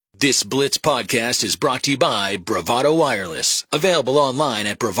This Blitz podcast is brought to you by Bravado Wireless. Available online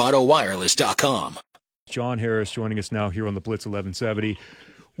at bravadowireless.com. John Harris joining us now here on the Blitz 1170.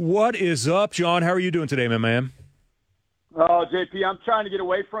 What is up, John? How are you doing today, my man? Oh, JP, I'm trying to get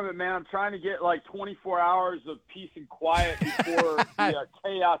away from it, man. I'm trying to get like 24 hours of peace and quiet before the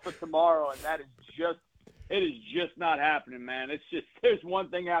chaos of tomorrow, and it is just not happening, man. It's just there's one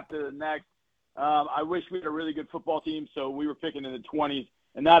thing after the next. I wish we had a really good football team, so we were picking in the 20s,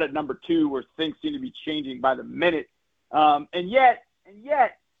 and not at number 2 where things seem to be changing by the minute. And yet,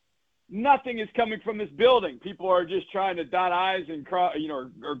 nothing is coming from this building. People are just trying to dot I's and cross,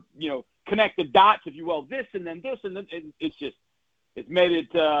 or connect the dots, if you will. This and then this, and then it's made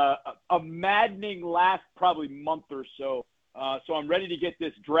it a maddening last probably month or so. So I'm ready to get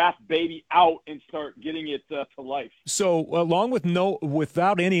this draft baby out and start getting it to life. So along with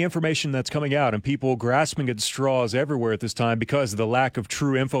without any information that's coming out and people grasping at straws everywhere at this time because of the lack of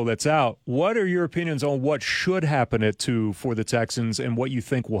true info that's out, what are your opinions on what should happen for the Texans and what you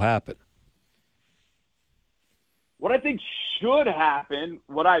think will happen? What I think should happen,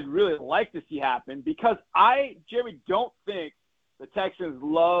 what I'd really like to see happen, because Jeremy, don't think the Texans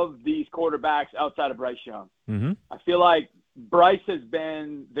love these quarterbacks outside of Bryce Young. Mm-hmm. I feel like Bryce has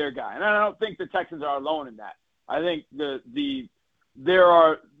been their guy, and I don't think the Texans are alone in that. I think there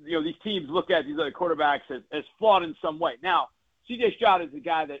are these teams look at these other quarterbacks as flawed in some way. Now, C.J. Stroud is the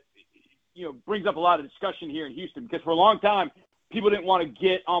guy that brings up a lot of discussion here in Houston because for a long time people didn't want to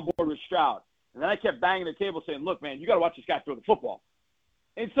get on board with Stroud, and then I kept banging the table saying, "Look, man, you got to watch this guy throw the football."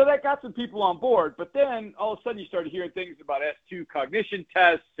 And so that got some people on board, but then all of a sudden you started hearing things about S2 cognition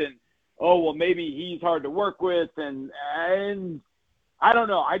tests and, oh, well, maybe he's hard to work with, and I don't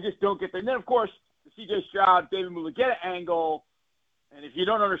know. I just don't get there. And then, of course, the C.J. Stroud, David Mulugheta angle, and if you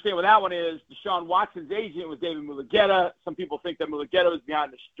don't understand what that one is, Deshaun Watson's agent was David Mulugheta. Some people think that Mulugheta was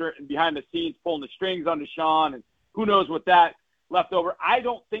behind the scenes pulling the strings on Deshaun, and who knows what that left over. I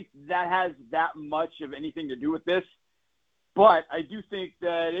don't think that has that much of anything to do with this. But I do think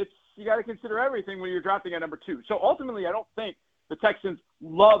that you got to consider everything when you're drafting at number 2. So ultimately, I don't think the Texans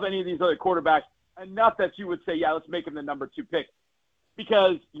love any of these other quarterbacks enough that you would say, yeah, let's make him the number 2 pick,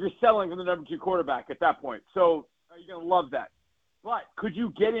 because you're settling for the number 2 quarterback at that point. So are you going to love that? But could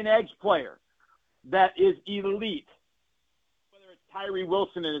you get an edge player that is elite, whether it's Tyree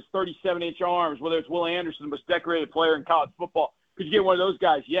Wilson and his 37-inch arms, whether it's Will Anderson, the most decorated player in college football? Could you get one of those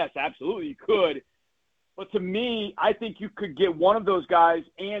guys? Yes, absolutely, you could. But to me, I think you could get one of those guys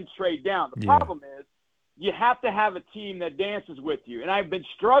and trade down. The problem is you have to have a team that dances with you. And I've been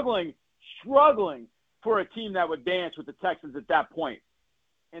struggling for a team that would dance with the Texans at that point.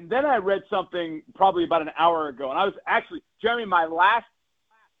 And then I read something probably about an hour ago. And I was actually, Jeremy, my last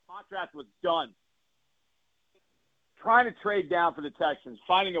mock draft was done. Trying to trade down for the Texans,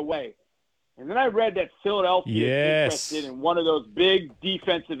 finding a way. And then I read that Philadelphia is interested in one of those big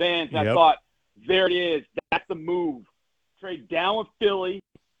defensive ends. And I thought, there it is. That's the move. Trade down with Philly,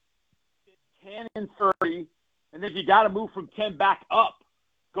 10 and 30, and then if you got to move from 10 back up,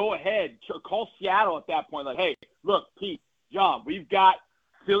 go ahead. Call Seattle at that point. Like, hey, look, Pete, John, we've got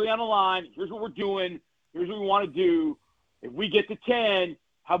Philly on the line. Here's what we're doing. Here's what we want to do. If we get to 10,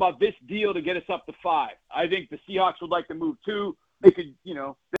 how about this deal to get us up to 5? I think the Seahawks would like to move too. They could, they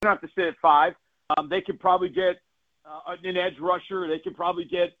don't have to sit at 5. They could probably get an edge rusher. They could probably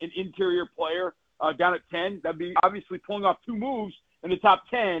get an interior player down at 10. That'd be obviously pulling off 2 moves in the top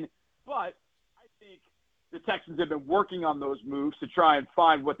 10. But I think the Texans have been working on those moves to try and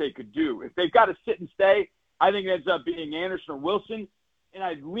find what they could do. If they've got to sit and stay, I think it ends up being Anderson or Wilson. And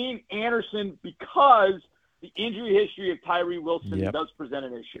I'd lean Anderson because the injury history of Tyree Wilson does present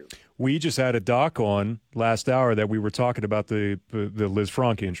an issue. We just had a doc on last hour that we were talking about the Liz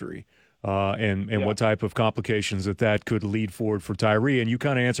Frank injury. And what type of complications that could lead forward for Tyree. And you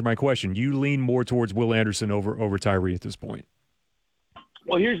kind of answered my question. You lean more towards Will Anderson over Tyree at this point.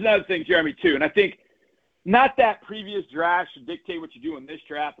 Well, here's another thing, Jeremy, too. And I think not that previous draft should dictate what you do in this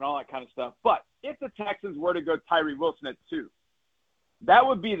draft and all that kind of stuff. But if the Texans were to go Tyree Wilson at 2, that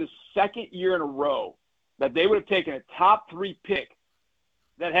would be the second year in a row that they would have taken a top 3 pick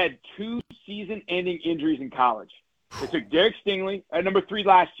that had 2 season-ending injuries in college. They took Derek Stingley at number 3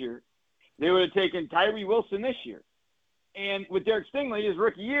 last year. They would have taken Tyree Wilson this year. And with Derek Stingley, his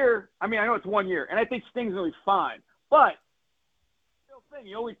rookie year, I know it's 1 year, and I think Sting's going to be fine. But, still thing,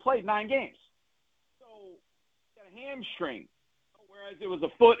 he only played 9 games. So, he got a hamstring. Whereas it was a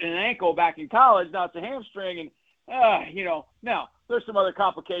foot and an ankle back in college, now it's a hamstring. And, now, there's some other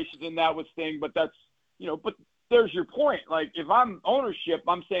complications in that with Sting, but that's, but there's your point. Like, if I'm ownership,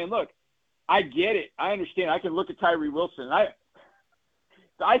 I'm saying, look, I get it. I understand. I can look at Tyree Wilson.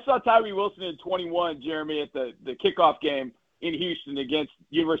 I saw Tyree Wilson in 21, Jeremy, at the kickoff game in Houston against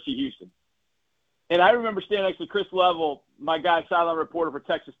University of Houston. And I remember standing next to Chris Level, my guy, sideline reporter for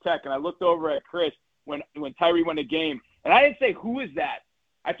Texas Tech, and I looked over at Chris when Tyree won the game, and I didn't say, "Who is that?"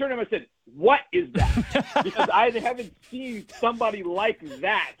 I turned to him and said, "What is that?" Because I haven't seen somebody like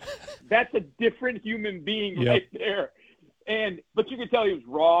that. That's a different human being right there. But you could tell he was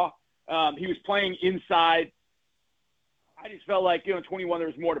raw. He was playing inside. I just felt like, in 21 there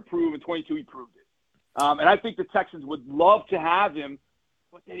was more to prove, and 22 he proved it. And I think the Texans would love to have him,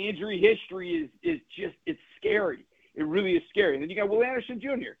 but that injury history is just – it's scary. It really is scary. And then you got Will Anderson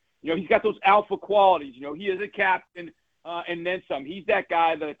Jr. He's got those alpha qualities. He is a captain and then some. He's that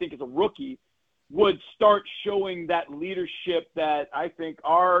guy that I think as a rookie would start showing that leadership that I think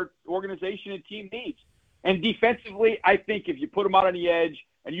our organization and team needs. And defensively, I think if you put him out on the edge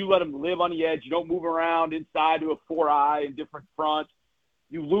and you let him live on the edge, you don't move around inside to a 4-eye in different fronts,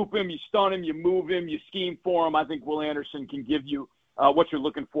 you loop him, you stun him, you move him, you scheme for him, I think Will Anderson can give you what you're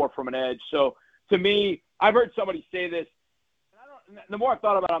looking for from an edge. So, to me, I've heard somebody say this, and the more I've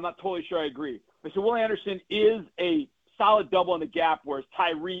thought about it, I'm not totally sure I agree. They said Will Anderson is a solid double in the gap, whereas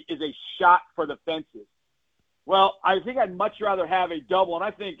Tyree is a shot for the fences. Well, I think I'd much rather have a double, and I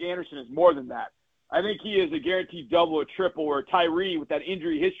think Anderson is more than that. I think he is a guaranteed double or triple, where Tyree, with that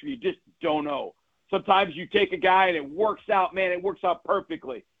injury history, you just don't know. Sometimes you take a guy and it works out, man, it works out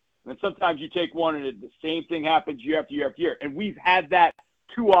perfectly. And then sometimes you take one and the same thing happens year after year after year. And we've had that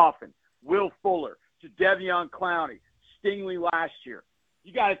too often. Will Fuller, Jadeveon Clowney, Stingley last year.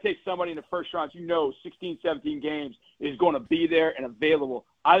 You got to take somebody in the first round, 16, 17 games is going to be there and available.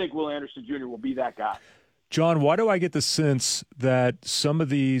 I think Will Anderson Jr. will be that guy. John, why do I get the sense that some of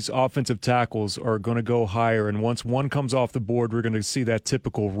these offensive tackles are going to go higher, and once one comes off the board, we're going to see that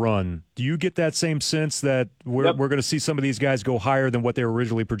typical run? Do you get that same sense that we're going to see some of these guys go higher than what they were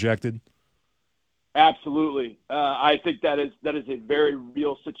originally projected? Absolutely. I think that is a very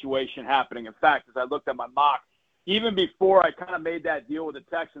real situation happening. In fact, as I looked at my mock, even before I kind of made that deal with the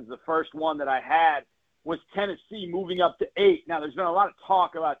Texans, the first one that I had was Tennessee moving up to 8. Now, there's been a lot of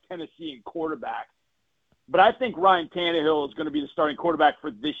talk about Tennessee and quarterback. But I think Ryan Tannehill is going to be the starting quarterback for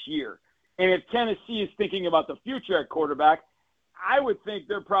this year. And if Tennessee is thinking about the future at quarterback, I would think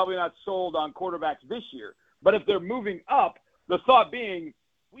they're probably not sold on quarterbacks this year. But if they're moving up, the thought being,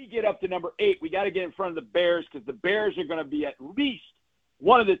 we get up to number 8, we got to get in front of the Bears, because the Bears are going to be at least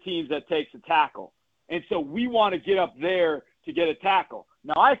one of the teams that takes a tackle. And so we want to get up there to get a tackle.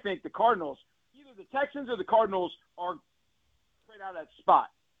 Now, I think the Cardinals, either the Texans or the Cardinals, are straight out of that spot.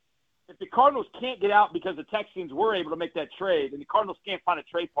 If the Cardinals can't get out because the Texans were able to make that trade and the Cardinals can't find a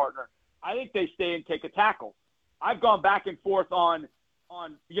trade partner, I think they stay and take a tackle. I've gone back and forth on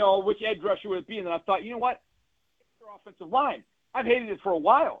which edge rusher would it be, and then I thought, you know what? It's their offensive line. I've hated it for a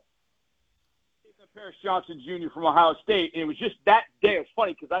while. Paris Johnson Jr. from Ohio State, and it was just that day. It was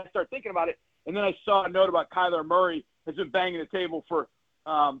funny because I started thinking about it, and then I saw a note about Kyler Murray has been banging the table for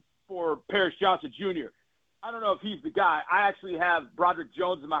Paris Johnson Jr. I don't know if he's the guy. I actually have Broderick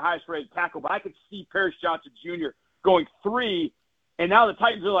Jones as my highest-rated tackle, but I could see Paris Johnson Jr. going 3, and now the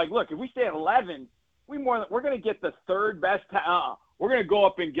Titans are like, look, if we stay at 11, we're going to get the third best. We're going to go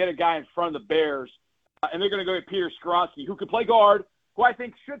up and get a guy in front of the Bears, and they're going to go get Peter Skoronski, who could play guard, who I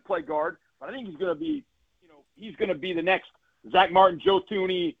think should play guard, but I think he's going to be, he's going to be the next Zach Martin, Joe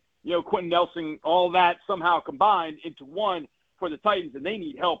Thuney, Quentin Nelson, all that somehow combined into one for the Titans, and they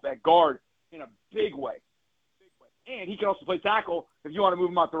need help at guard in a big way. And he can also play tackle if you want to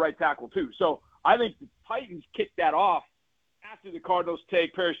move him out the right tackle too. So I think the Titans kick that off after the Cardinals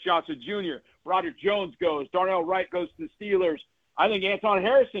take Paris Johnson Jr. Broderick Jones goes. Darnell Wright goes to the Steelers. I think Anton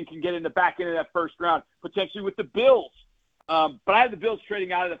Harrison can get in the back end of that first round, potentially with the Bills. But I have the Bills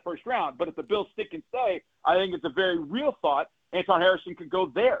trading out of the first round. But if the Bills stick and stay, I think it's a very real thought. Anton Harrison could go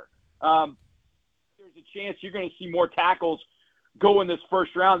there. There's a chance you're going to see more tackles go in this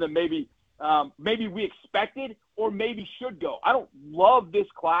first round than maybe we expected or maybe should go. I don't love this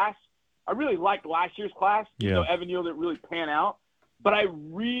class. I really liked last year's class. Yeah. Evan Neal didn't really pan out. But I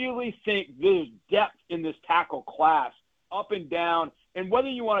really think there's depth in this tackle class, up and down. And whether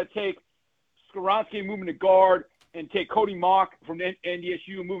you want to take Skoronski moving to guard and take Cody Mock from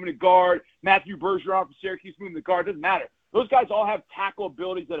NDSU moving to guard, Matthew Bergeron from Syracuse moving to guard, doesn't matter. Those guys all have tackle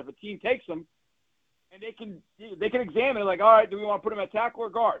abilities that if a team takes them, and they can examine it like, all right, do we want to put him at tackle or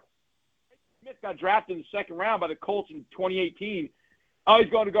guard? Smith got drafted in the second round by the Colts in 2018. Oh, he's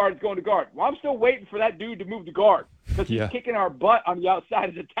going to guard. He's going to guard. Well, I'm still waiting for that dude to move to guard because he's kicking our butt on the outside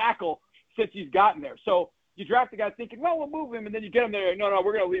as a tackle since he's gotten there. So you draft the guy thinking, well, we'll move him, and then you get him there. No,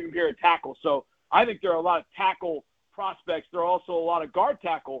 we're going to leave him here at tackle. So I think there are a lot of tackle prospects, there are also a lot of guard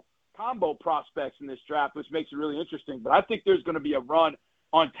tackle combo prospects in this draft, which makes it really interesting. But I think there's going to be a run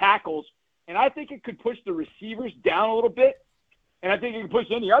on tackles, and I think it could push the receivers down a little bit, and I think it can push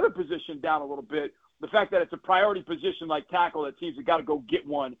any other position down a little bit. The fact that it's a priority position like tackle that teams have got to go get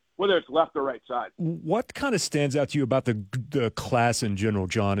one, whether it's left or right side. What kind of stands out to you about the class in general,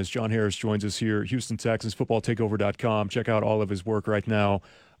 John, as John Harris joins us here, Houston Texans, footballtakeover.com. Check out all of his work right now.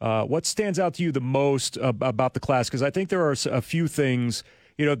 What stands out to you the most about the class? Because I think there are a few things,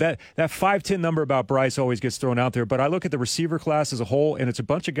 that 5'10" number about Bryce always gets thrown out there, but I look at the receiver class as a whole, and it's a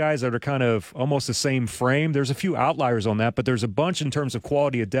bunch of guys that are kind of almost the same frame. There's a few outliers on that, but there's a bunch in terms of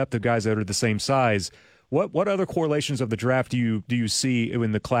quality of depth of guys that are the same size. What other correlations of the draft do you see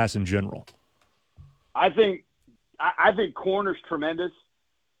in the class in general? I think corner's tremendous.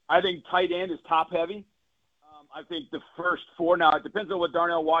 I think tight end is top heavy. I think the first four, now it depends on what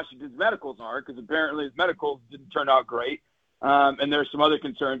Darnell Washington's medicals are, because apparently his medicals didn't turn out great. And there's some other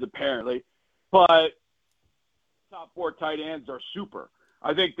concerns apparently. But top four tight ends are super.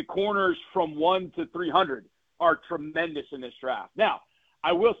 I think the corners from 1 to 300 are tremendous in this draft. Now,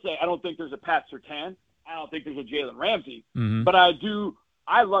 I will say I don't think there's a Pat Surtain. I don't think there's a Jalen Ramsey. Mm-hmm. But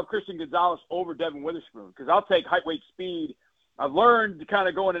I love Christian Gonzalez over Devin Witherspoon because I'll take height, weight, speed. I've learned to kind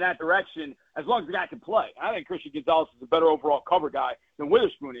of go in that direction as long as the guy can play. I think Christian Gonzalez is a better overall cover guy than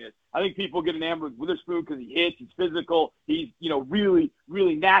Witherspoon is. I think people get enamored with Witherspoon because he hits, he's physical, he's, really,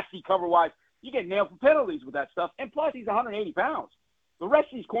 really nasty cover-wise. You get nailed for penalties with that stuff, and plus he's 180 pounds. The rest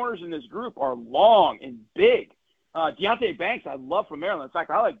of these corners in this group are long and big. Deonte Banks I love from Maryland. In fact,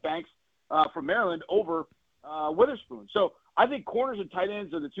 I like Banks from Maryland over Witherspoon. So I think corners and tight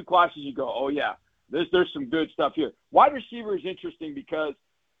ends are the two classes you go, oh, yeah. There's some good stuff here. Wide receiver is interesting because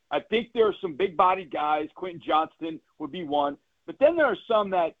I think there are some big-bodied guys. Quentin Johnston would be one. But then there are some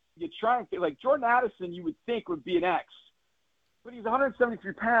that you try and – like Jordan Addison you would think would be an X. But he's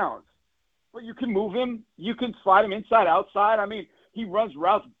 173 pounds. But you can move him. You can slide him inside, outside. I mean, he runs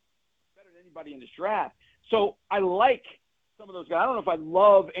routes better than anybody in this draft. So I like some of those guys. I don't know if I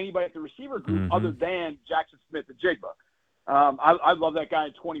love anybody at the receiver group other than Jackson Smith and Jigba. I love that guy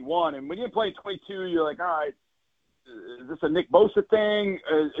in 21. And when you play in 22, you're like, all right, is this a Nick Bosa thing?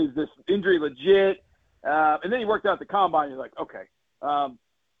 Is this injury legit? And then he worked out at the combine. You're like, okay,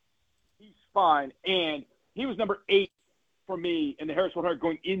 he's fine. And he was number 8 for me in the Harris 100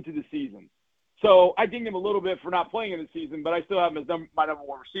 going into the season. So I dinged him a little bit for not playing in the season, but I still have him as my number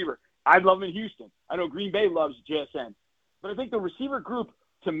 1 receiver. I love him in Houston. I know Green Bay loves JSN. But I think the receiver group,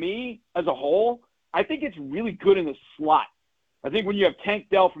 to me, as a whole, I think it's really good in the slot. I think when you have Tank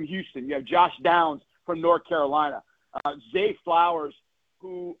Dell from Houston, you have Josh Downs from North Carolina, Zay Flowers,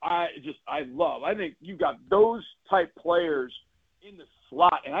 who I love. I think you got those type players in the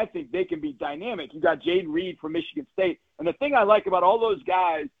slot, and I think they can be dynamic. You got Jaden Reed from Michigan State. And the thing I like about all those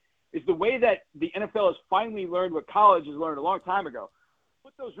guys is the way that the NFL has finally learned what college has learned a long time ago.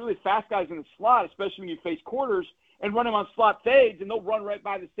 Put those really fast guys in the slot, especially when you face corners, and run them on slot fades, and they'll run right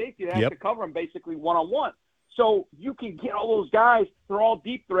by the safety that has to cover them basically one-on-one. So you can get all those guys. They're all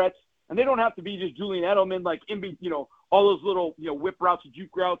deep threats, and they don't have to be just Julian Edelman, like, all those little, whip routes and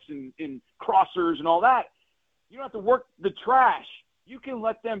juke routes and crossers and all that. You don't have to work the trash. You can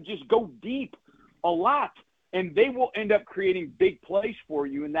let them just go deep a lot, and they will end up creating big plays for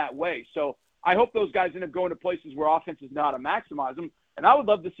you in that way. So I hope those guys end up going to places where offenses know how to maximize them, and I would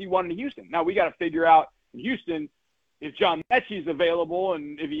love to see one in Houston. Now, we got to figure out in Houston if John Mechie is available,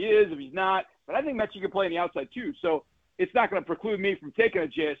 and if he is, if he's not. But I think Mechie can play on the outside too. So it's not going to preclude me from taking a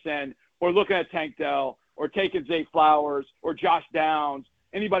JSN or looking at Tank Dell or taking Zay Flowers or Josh Downs,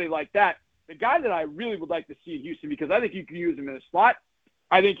 anybody like that. The guy that I really would like to see in Houston, because I think you can use him in a slot.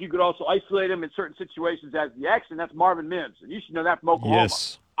 I think you could also isolate him in certain situations as the X, and that's Marvin Mims. And you should know that from Oklahoma.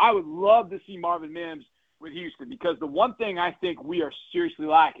 Yes. I would love to see Marvin Mims with Houston, because the one thing I think we are seriously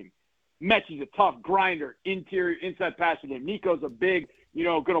lacking, Mechie's a tough grinder, interior, inside passing game. Nico's a big,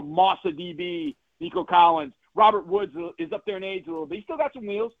 going to moss a DB, Nico Collins. Robert Woods is up there in age a little bit. He's still got some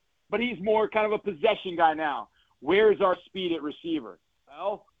wheels, but he's more kind of a possession guy now. Where's our speed at receiver?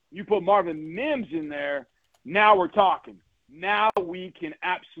 Well, you put Marvin Mims in there, now we're talking. Now we can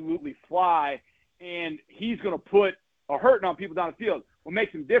absolutely fly, and he's going to put a hurting on people down the field. What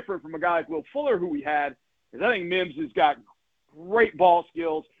makes him different from a guy like Will Fuller, who we had, is I think Mims has got great ball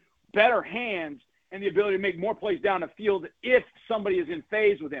skills, better hands, and the ability to make more plays down the field if somebody is in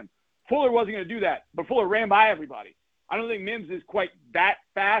phase with him. Fuller wasn't going to do that, but Fuller ran by everybody. I don't think Mims is quite that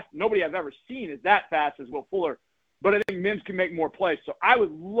fast. Nobody I've ever seen is that fast as Will Fuller, but I think Mims can make more plays. So I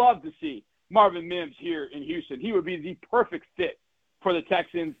would love to see Marvin Mims here in Houston. He would be the perfect fit for the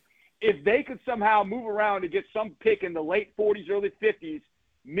Texans. if they could somehow move around to get some pick in the late 40s, early 50s,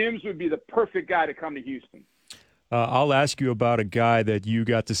 Mims would be the perfect guy to come to Houston. I'll ask you about a guy that you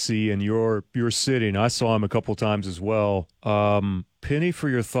got to see in your city, and I saw him a couple times as well. Penny, for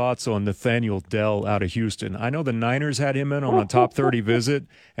your thoughts on Nathaniel Dell out of Houston. I know the Niners had him in on a top 30 visit,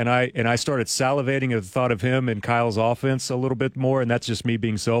 and I started salivating at the thought of him and Kyle's offense a little bit more, and that's just me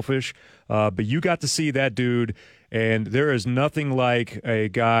being selfish. But you got to see that dude, and there is nothing like a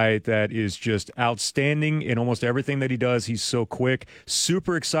guy that is just outstanding in almost everything that he does. He's so quick,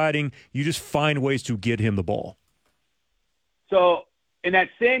 super exciting. You just find ways to get him the ball. So in that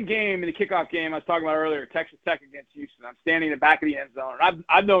same game, in the kickoff game I was talking about earlier, Texas Tech against Houston, I'm standing in the back of the end zone.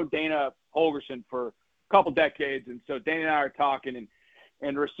 I've known Dana Holgorsen for a couple decades, and so Dana and I are talking,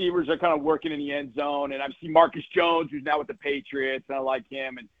 and receivers are kind of working in the end zone, and I see Marcus Jones, who's now with the Patriots, and I like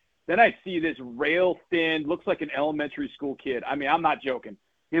him. And then I see this rail-thin, looks like an elementary school kid. I mean, I'm not joking.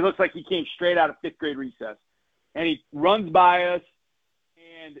 He looks like he came straight out of fifth grade recess. And he runs by us,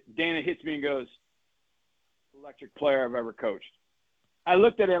 and Dana hits me and goes, electric player I've ever coached. I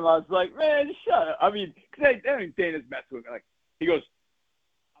looked at him. I was like, man, just shut up. I mean, because I mean, Dana's messing with me. Like, he goes,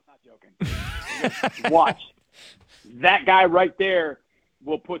 I'm not joking. He goes, watch. That guy right there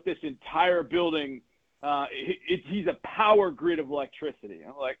will put this entire building. He's a power grid of electricity.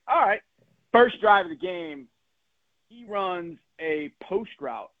 I'm like, all right. First drive of the game, he runs a post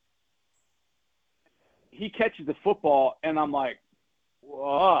route. He catches the football, and I'm like,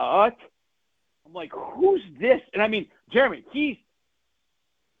 what? I'm like, who's this? And I mean, Jeremy, he's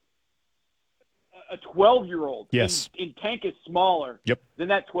a 12-year-old. Yes. And Tank is smaller than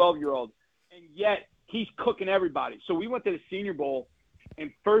that 12-year-old. And yet he's cooking everybody. So we went to the Senior Bowl,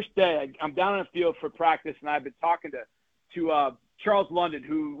 and first day, I'm down on the field for practice, and I've been talking to Charles London,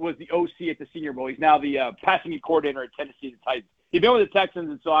 who was the OC at the Senior Bowl. He's now the passing coordinator at Tennessee Titans. He's been with the Texans,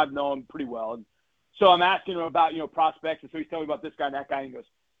 and so I've known him pretty well. And so I'm asking him about, prospects, and so he's telling me about this guy and that guy, and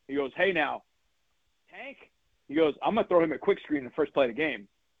he goes, hey, now, Tank, he goes, I'm going to throw him a quick screen in the first play of the game.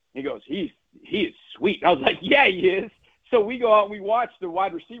 He goes, he is sweet. I was like, yeah, he is. So we go out and we watch the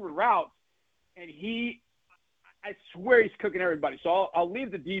wide receiver routes, and I swear he's cooking everybody. So I'll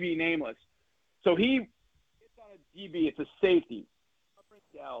leave the DB nameless. So he gets on a DB. It's a safety.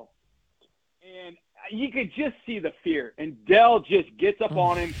 Dell. And you could just see the fear. And Dell just gets up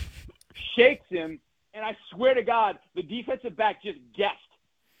on him, shakes him, and I swear to God, the defensive back just guessed.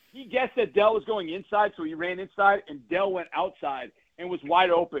 He guessed that Dell was going inside, so he ran inside, and Dell went outside and was wide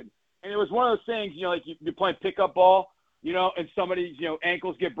open. And it was one of those things, like you're playing pickup ball, and somebody's,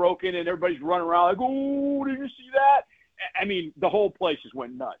 ankles get broken and everybody's running around like, oh, did you see that? I mean, the whole place just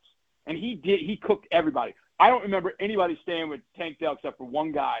went nuts. And he cooked everybody. I don't remember anybody staying with Tank Dell except for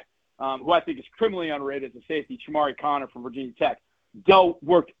one guy who I think is criminally underrated as a safety, Shamari Connor from Virginia Tech. Dell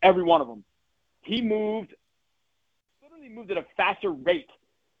worked every one of them. He literally moved at a faster rate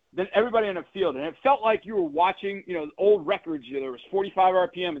than everybody on the field. And it felt like you were watching, old records. There was 45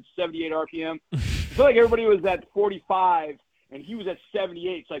 RPM and 78 RPM. I feel like everybody was at 45 and he was at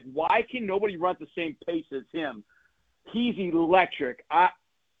 78. It's like, why can nobody run at the same pace as him? He's electric.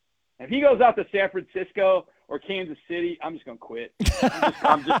 If he goes out to San Francisco or Kansas City, I'm just going to quit.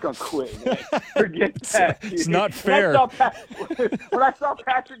 I'm just going to quit, man. Forget that. It's not fair. When I saw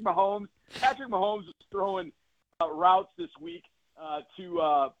Patrick Mahomes was throwing routes this week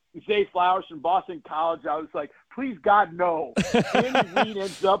to Zay Flowers from Boston College. I was like, please, God, no. Andy Reid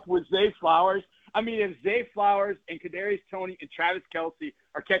ends up with Zay Flowers. I mean, if Zay Flowers and Kadarius Toney and Travis Kelce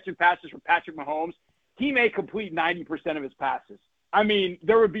are catching passes from Patrick Mahomes, he may complete 90% of his passes. I mean,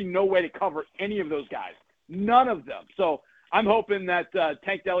 there would be no way to cover any of those guys. None of them. So I'm hoping that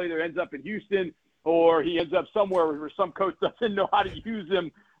Tank Dell either ends up in Houston or he ends up somewhere where some coach doesn't know how to use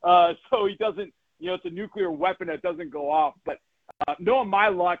him so he doesn't, it's a nuclear weapon that doesn't go off. But knowing my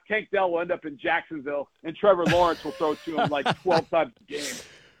luck, Tank Dell will end up in Jacksonville, and Trevor Lawrence will throw to him like 12 times a game.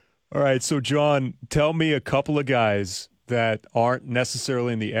 All right, so, John, tell me a couple of guys that aren't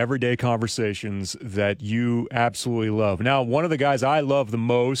necessarily in the everyday conversations that you absolutely love. Now, one of the guys I love the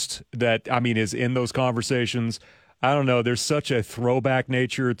most is in those conversations, I don't know, there's such a throwback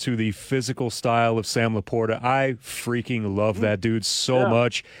nature to the physical style of Sam Laporta. I freaking love that dude so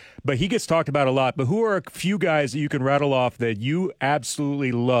much. But he gets talked about a lot. But who are a few guys that you can rattle off that you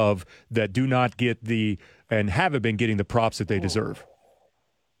absolutely love that do not get and haven't been getting the props that they deserve?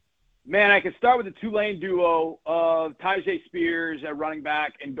 Man, I can start with the Tulane duo of Tyjae Spears at running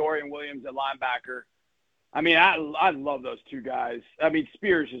back and Dorian Williams at linebacker. I mean, I love those two guys. I mean,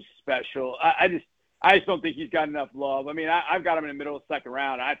 Spears is special. I just don't think he's got enough love. I mean, I've got him in the middle of the second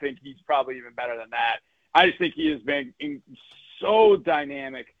round. I think he's probably even better than that. I just think he has been so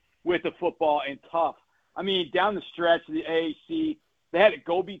dynamic with the football and tough. I mean, down the stretch of the AAC, they had to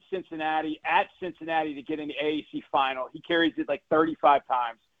go beat Cincinnati at Cincinnati to get in the AAC final. He carries it like 35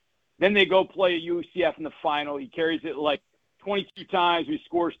 times. Then they go play at UCF in the final. He carries it like 22 times. He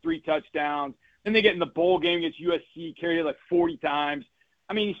scores 3 touchdowns. Then they get in the bowl game against USC, carried it like 40 times.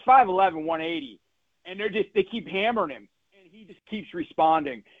 I mean, he's 5'11", 180. And they keep hammering him, and he just keeps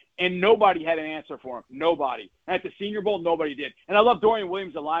responding. And nobody had an answer for him. Nobody. And at the Senior Bowl, nobody did. And I love Dorian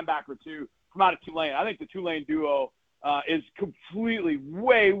Williams, a linebacker, too, from out of Tulane. I think the Tulane duo is completely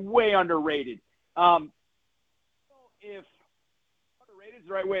way underrated. If underrated is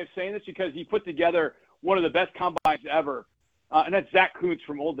the right way of saying this, because he put together one of the best combines ever, and that's Zach Kuntz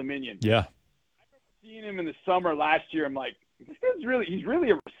from Old Dominion. Yeah. I remember seeing him in the summer last year. I'm like, this guy's he's really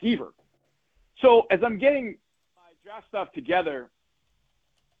a receiver. So as I'm getting my draft stuff together,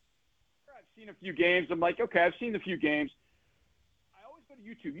 I've seen a few games. I'm like, okay, I've seen a few games. I always go to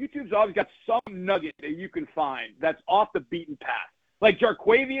YouTube. YouTube's always got some nugget that you can find that's off the beaten path. Like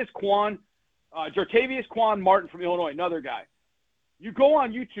Jartavius Quan Martin from Illinois, another guy. You go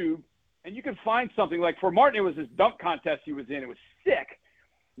on YouTube, and you can find something. Like for Martin, it was this dunk contest he was in. It was sick.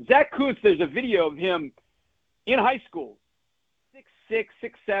 Zach Kuntz, there's a video of him in high school, 6'6",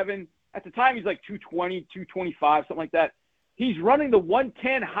 6'7". At the time, he's like 220, 225, something like that. He's running the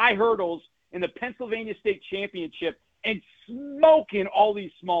 110 high hurdles in the Pennsylvania State Championship and smoking all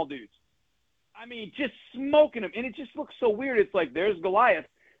these small dudes. I mean, just smoking them. And it just looks so weird. It's like there's Goliath,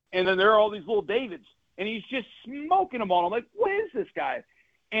 and then there are all these little Davids, and he's just smoking them all. I'm like, what is this guy?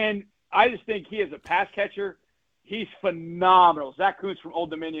 And I just think he is a pass catcher. He's phenomenal. Zach Kuntz from Old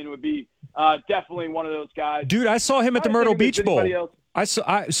Dominion would be definitely one of those guys. Dude, I saw him at the Myrtle Beach Bowl.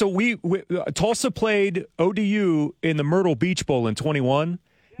 Tulsa played ODU in the Myrtle Beach Bowl in 21.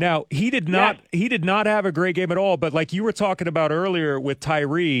 Now, he did not have a great game at all, but like you were talking about earlier with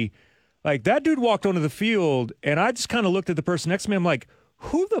Tyree, like that dude walked onto the field, and I just kind of looked at the person next to me. I'm like,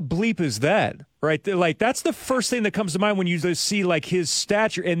 who the bleep is that? Right? Like that's the first thing that comes to mind when you just see like his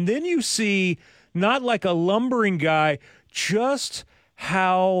stature, and then you see not like a lumbering guy, just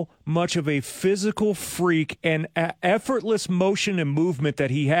how much of a physical freak and effortless motion and movement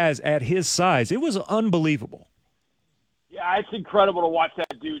that he has at his size. It was unbelievable. Yeah, it's incredible to watch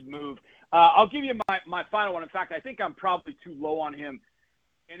that dude move. I'll give you my final one. In fact, I think I'm probably too low on him,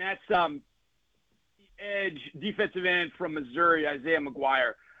 and that's the edge defensive end from Missouri, Isaiah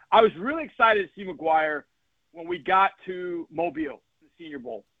McGuire. I was really excited to see McGuire when we got to Mobile, the Senior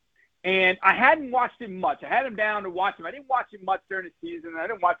Bowl. And I hadn't watched him much. I had him down to watch him. I didn't watch him much during the season. I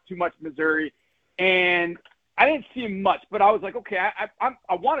didn't watch too much Missouri. And I didn't see him much. But I was like, okay,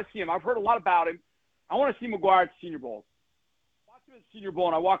 I want to see him. I've heard a lot about him. I want to see McGuire at the Senior Bowl. I watch him at the Senior Bowl,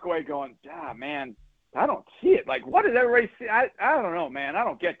 and I walk away going, man, I don't see it. Like, what did everybody see? I don't know, man. I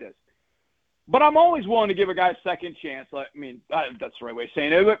don't get this. But I'm always willing to give a guy a second chance. Like, I mean, that's the right way of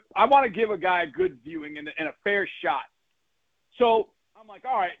saying it. But I want to give a guy a good viewing and a fair shot. So I'm like,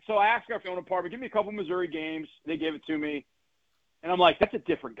 all right. So I asked our film department, give me a couple Missouri games. They gave it to me. And I'm like, that's a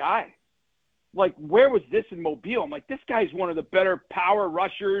different guy. Like, where was this in Mobile? I'm like, this guy's one of the better power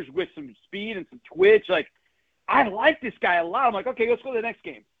rushers with some speed and some twitch. Like, I like this guy a lot. I'm like, okay, let's go to the next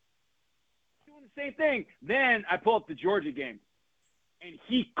game. Doing the same thing. Then I pull up the Georgia game, and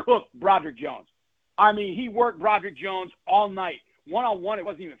he cooked Broderick Jones. I mean, he worked Broderick Jones all night. One-on-one, it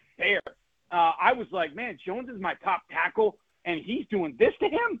wasn't even fair. I was like, man, Jones is my top tackle, and he's doing this to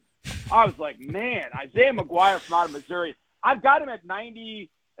him? I was like, man, Isaiah McGuire from out of Missouri. I've got him at 92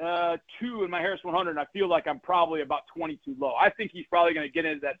 in my Harris 100, and I feel like I'm probably about 22 low. I think he's probably going to get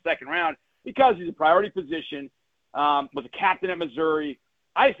into that second round because he's a priority position, was a captain at Missouri.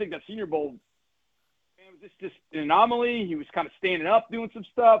 I just think that Senior Bowl, man, was this just an anomaly? He was kind of standing up, doing some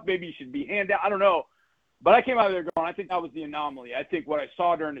stuff. Maybe he should be hand out. I don't know. But I came out of there going, I think that was the anomaly. I think what I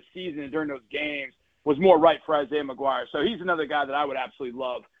saw during the season and during those games was more right for Isaiah McGuire. So he's another guy that I would absolutely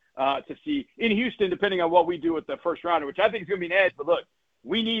love to see in Houston, depending on what we do with the first rounder, which I think is going to be an edge. But look,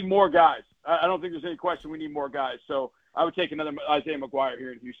 we need more guys. I don't think there's any question we need more guys. So I would take another Isaiah McGuire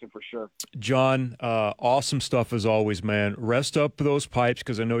here in Houston for sure. John, awesome stuff as always, man. Rest up those pipes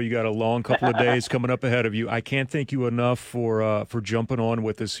because I know you got a long couple of days coming up ahead of you. I can't thank you enough for jumping on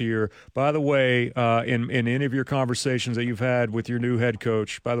with us here. By the way, in any of your conversations that you've had with your new head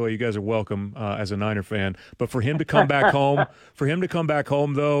coach, by the way, you guys are welcome as a Niner fan. But for him to come back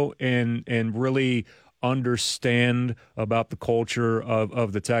home, though, and really understand about the culture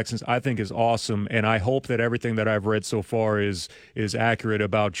of the Texans, I think is awesome. And I hope that everything that I've read so far is accurate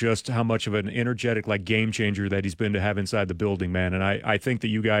about just how much of an energetic, like, game changer that he's been to have inside the building, man. And I think that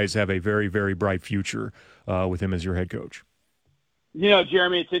you guys have a very, very bright future with him as your head coach.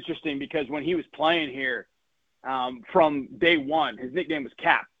 Jeremy, it's interesting because when he was playing here from day one, his nickname was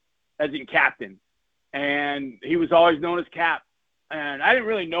Cap, as in captain. And he was always known as Cap. And I didn't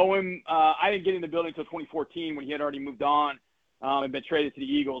really know him. I didn't get in the building until 2014 when he had already moved on and been traded to the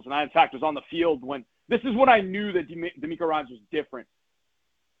Eagles. And I, in fact, was on the field when – this is when I knew that DeMeco Ryans was different.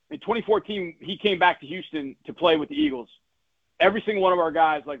 In 2014, he came back to Houston to play with the Eagles. Every single one of our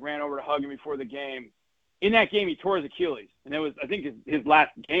guys, ran over to hug him before the game. In that game, he tore his Achilles. And it was, I think, his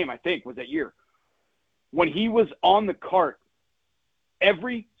last game, was that year. When he was on the cart,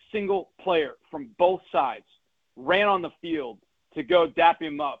 every single player from both sides ran on the field to go dap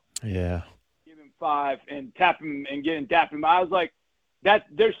him up. Yeah. Give him 5 and tap him and dap him. I was like,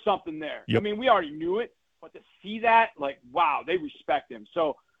 there's something there. Yep. I mean, we already knew it, but to see that, wow, they respect him.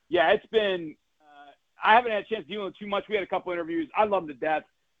 So, yeah, it's been I haven't had a chance to deal with him too much. We had a couple interviews. I love him to death.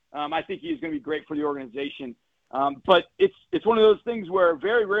 I think he's going to be great for the organization. But it's one of those things where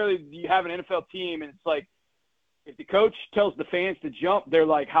very rarely do you have an NFL team, and it's like if the coach tells the fans to jump, they're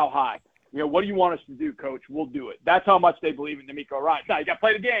like, how high? What do you want us to do, coach? We'll do it. That's how much they believe in DeMeco Ryans. Now, you got to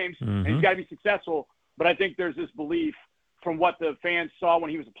play the games, and he's got to be successful. But I think there's this belief from what the fans saw when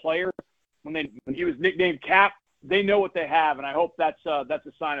he was a player, when he was nicknamed Cap. They know what they have, and I hope that's a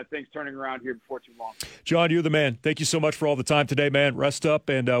sign of things turning around here before too long. John, you're the man. Thank you so much for all the time today, man. Rest up,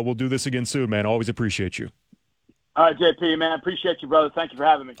 and we'll do this again soon, man. Always appreciate you. All right, JP, man. Appreciate you, brother. Thank you for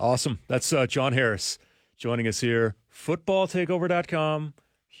having me. Awesome. That's John Harris joining us here. FootballTakeover.com,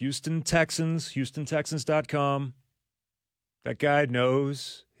 Houston Texans, HoustonTexans.com. That guy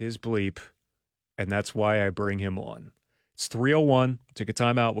knows his bleep, and that's why I bring him on. It's 3:01. Take a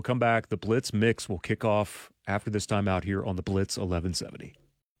timeout. We'll come back. The Blitz Mix will kick off after this timeout here on the Blitz 1170.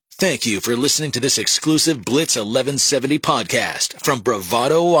 Thank you for listening to this exclusive Blitz 1170 podcast from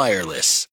Bravado Wireless.